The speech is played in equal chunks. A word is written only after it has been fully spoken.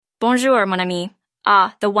Bonjour, mon ami.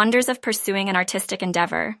 Ah, the wonders of pursuing an artistic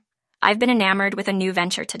endeavor. I've been enamored with a new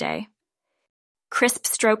venture today. Crisp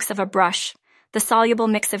strokes of a brush, the soluble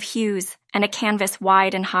mix of hues, and a canvas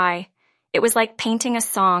wide and high. It was like painting a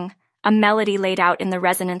song, a melody laid out in the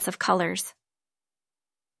resonance of colors.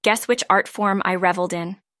 Guess which art form I reveled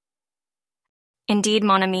in? Indeed,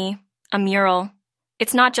 mon ami, a mural.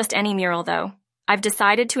 It's not just any mural, though. I've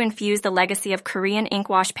decided to infuse the legacy of Korean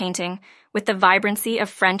inkwash painting with the vibrancy of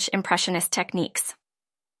French Impressionist techniques.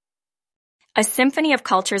 A symphony of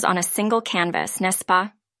cultures on a single canvas, n'est-ce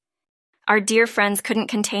pas? Our dear friends couldn't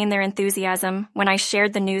contain their enthusiasm when I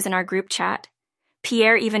shared the news in our group chat.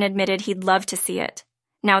 Pierre even admitted he'd love to see it.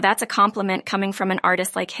 Now that's a compliment coming from an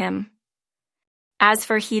artist like him. As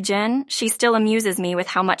for Hee-jin, she still amuses me with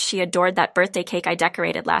how much she adored that birthday cake I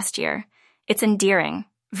decorated last year. It's endearing,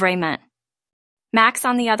 vraiment. Max,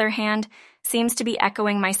 on the other hand, seems to be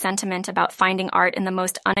echoing my sentiment about finding art in the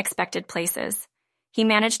most unexpected places. He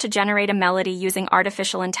managed to generate a melody using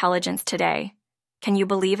artificial intelligence today. Can you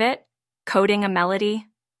believe it? Coding a melody?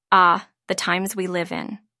 Ah, the times we live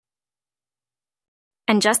in.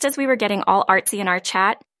 And just as we were getting all artsy in our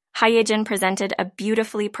chat, Hye-jin presented a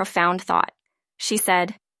beautifully profound thought. She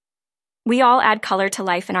said, "We all add color to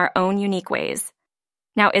life in our own unique ways.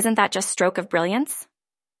 Now, isn't that just stroke of brilliance?"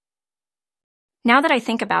 Now that I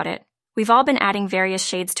think about it, we've all been adding various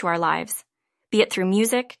shades to our lives, be it through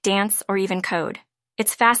music, dance, or even code.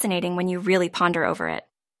 It's fascinating when you really ponder over it.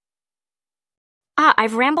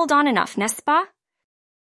 I've rambled on enough, n'est-ce pas?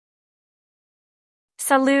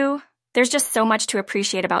 Salut! There's just so much to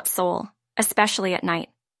appreciate about Seoul, especially at night.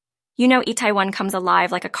 You know Itaewon comes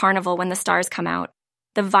alive like a carnival when the stars come out.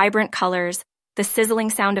 The vibrant colors, the sizzling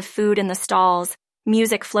sound of food in the stalls,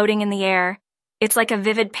 music floating in the air. It's like a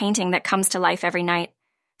vivid painting that comes to life every night.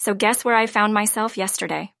 So guess where I found myself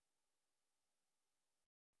yesterday?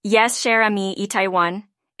 Yes, cher ami, Itaewon.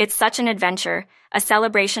 It's such an adventure, a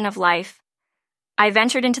celebration of life. I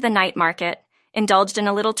ventured into the night market, indulged in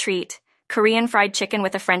a little treat, Korean fried chicken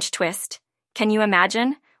with a French twist. Can you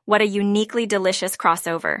imagine? What a uniquely delicious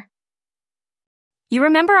crossover. You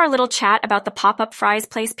remember our little chat about the pop-up fries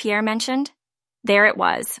place Pierre mentioned? There it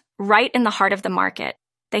was, right in the heart of the market.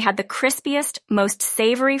 They had the crispiest, most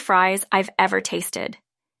savory fries I've ever tasted.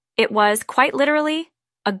 It was, quite literally,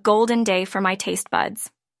 a golden day for my taste buds.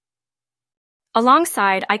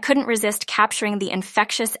 Alongside, I couldn't resist capturing the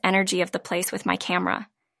infectious energy of the place with my camera.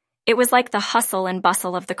 It was like the hustle and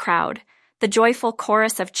bustle of the crowd, the joyful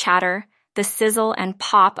chorus of chatter, the sizzle and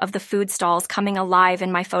pop of the food stalls coming alive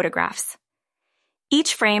in my photographs.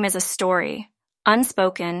 Each frame is a story,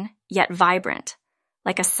 unspoken, yet vibrant,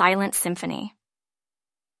 like a silent symphony.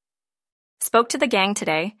 Spoke to the gang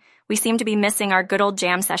today. We seem to be missing our good old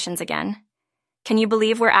jam sessions again. Can you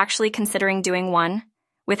believe we're actually considering doing one,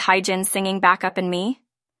 with Hye-jin singing backup and me?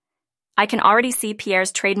 I can already see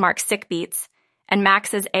Pierre's trademark sick beats and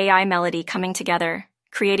Max's AI melody coming together,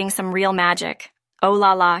 creating some real magic. Oh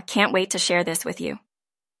la la, can't wait to share this with you.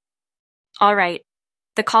 All right,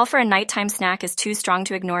 the call for a nighttime snack is too strong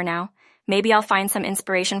to ignore now. Maybe I'll find some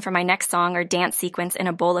inspiration for my next song or dance sequence in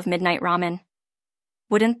a bowl of midnight ramen.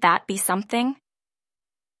 Wouldn't that be something?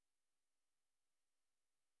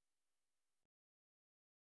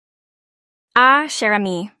 Cher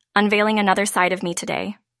ami, unveiling another side of me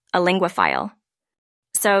today, a linguophile.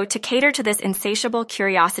 So, to cater to this insatiable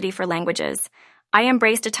curiosity for languages, I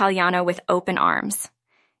embraced Italiano with open arms.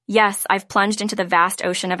 Yes, I've plunged into the vast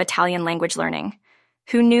ocean of Italian language learning.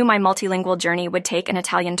 Who knew my multilingual journey would take an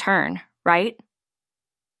Italian turn, right?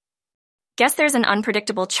 Guess there's an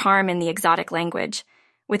unpredictable charm in the exotic language,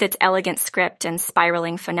 with its elegant script and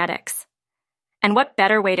spiraling phonetics. And what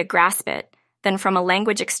better way to grasp it than from a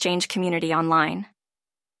language exchange community online?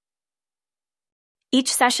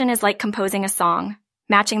 Each session is like composing a song,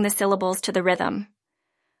 matching the syllables to the rhythm.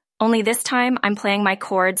 Only this time, I'm playing my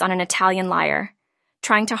chords on an Italian lyre,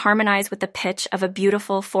 trying to harmonize with the pitch of a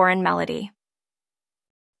beautiful foreign melody.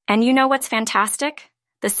 And you know what's fantastic?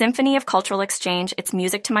 The symphony of cultural exchange, it's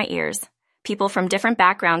music to my ears. People from different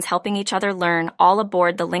backgrounds helping each other learn, all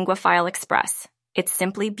aboard the Linguophile Express. It's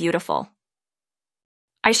simply beautiful.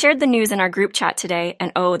 I shared the news in our group chat today,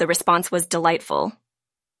 and the response was delightful.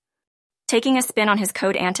 Taking a spin on his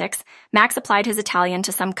code antics, Max applied his Italian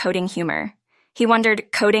to some coding humor. He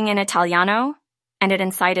wondered, coding in Italiano? And it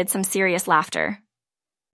incited some serious laughter.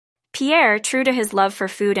 Pierre, true to his love for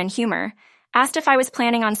food and humor, asked if I was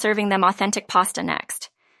planning on serving them authentic pasta next.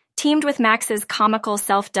 Teamed with Max's comical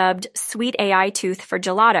self-dubbed sweet AI tooth for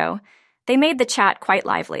gelato, they made the chat quite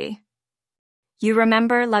lively. You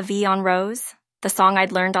remember La Vie en Rose, the song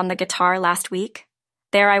I'd learned on the guitar last week?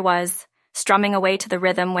 There I was, strumming away to the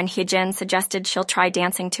rhythm when Hijin suggested she'll try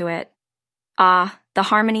dancing to it. Ah, the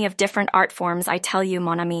harmony of different art forms, I tell you,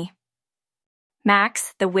 mon ami.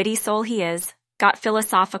 Max, the witty soul he is, got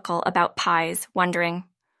philosophical about pies, wondering,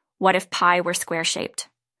 what if pie were square-shaped?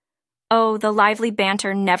 Oh, the lively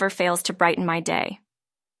banter never fails to brighten my day.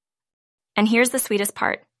 And here's the sweetest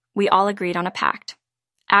part. We all agreed on a pact.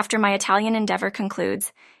 After my Italian endeavor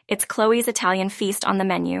concludes, it's Chloe's Italian feast on the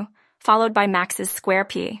menu, followed by Max's square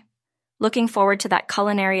pea. Looking forward to that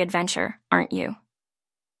culinary adventure, aren't you?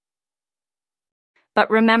 But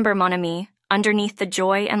remember, mon ami, underneath the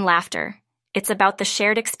joy and laughter, it's about the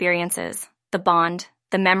shared experiences, the bond,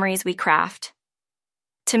 the memories we craft.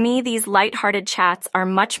 To me, these light-hearted chats are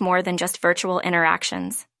much more than just virtual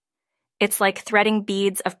interactions. It's like threading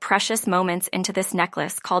beads of precious moments into this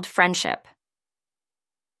necklace called friendship.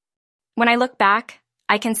 When I look back,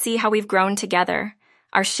 I can see how we've grown together,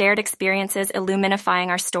 our shared experiences illuminifying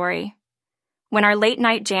our story. When our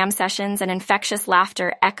late-night jam sessions and infectious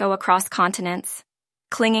laughter echo across continents,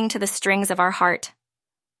 clinging to the strings of our heart.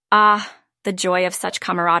 Ah, the joy of such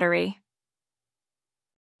camaraderie.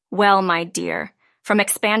 Well, my dear, from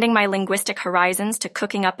expanding my linguistic horizons to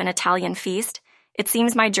cooking up an Italian feast, it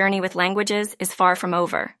seems my journey with languages is far from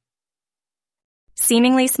over.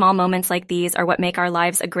 Seemingly small moments like these are what make our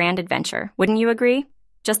lives a grand adventure, wouldn't you agree?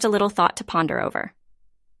 Just a little thought to ponder over.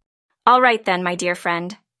 All right then, my dear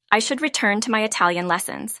friend, I should return to my Italian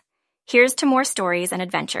lessons. Here's to more stories and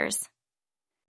adventures.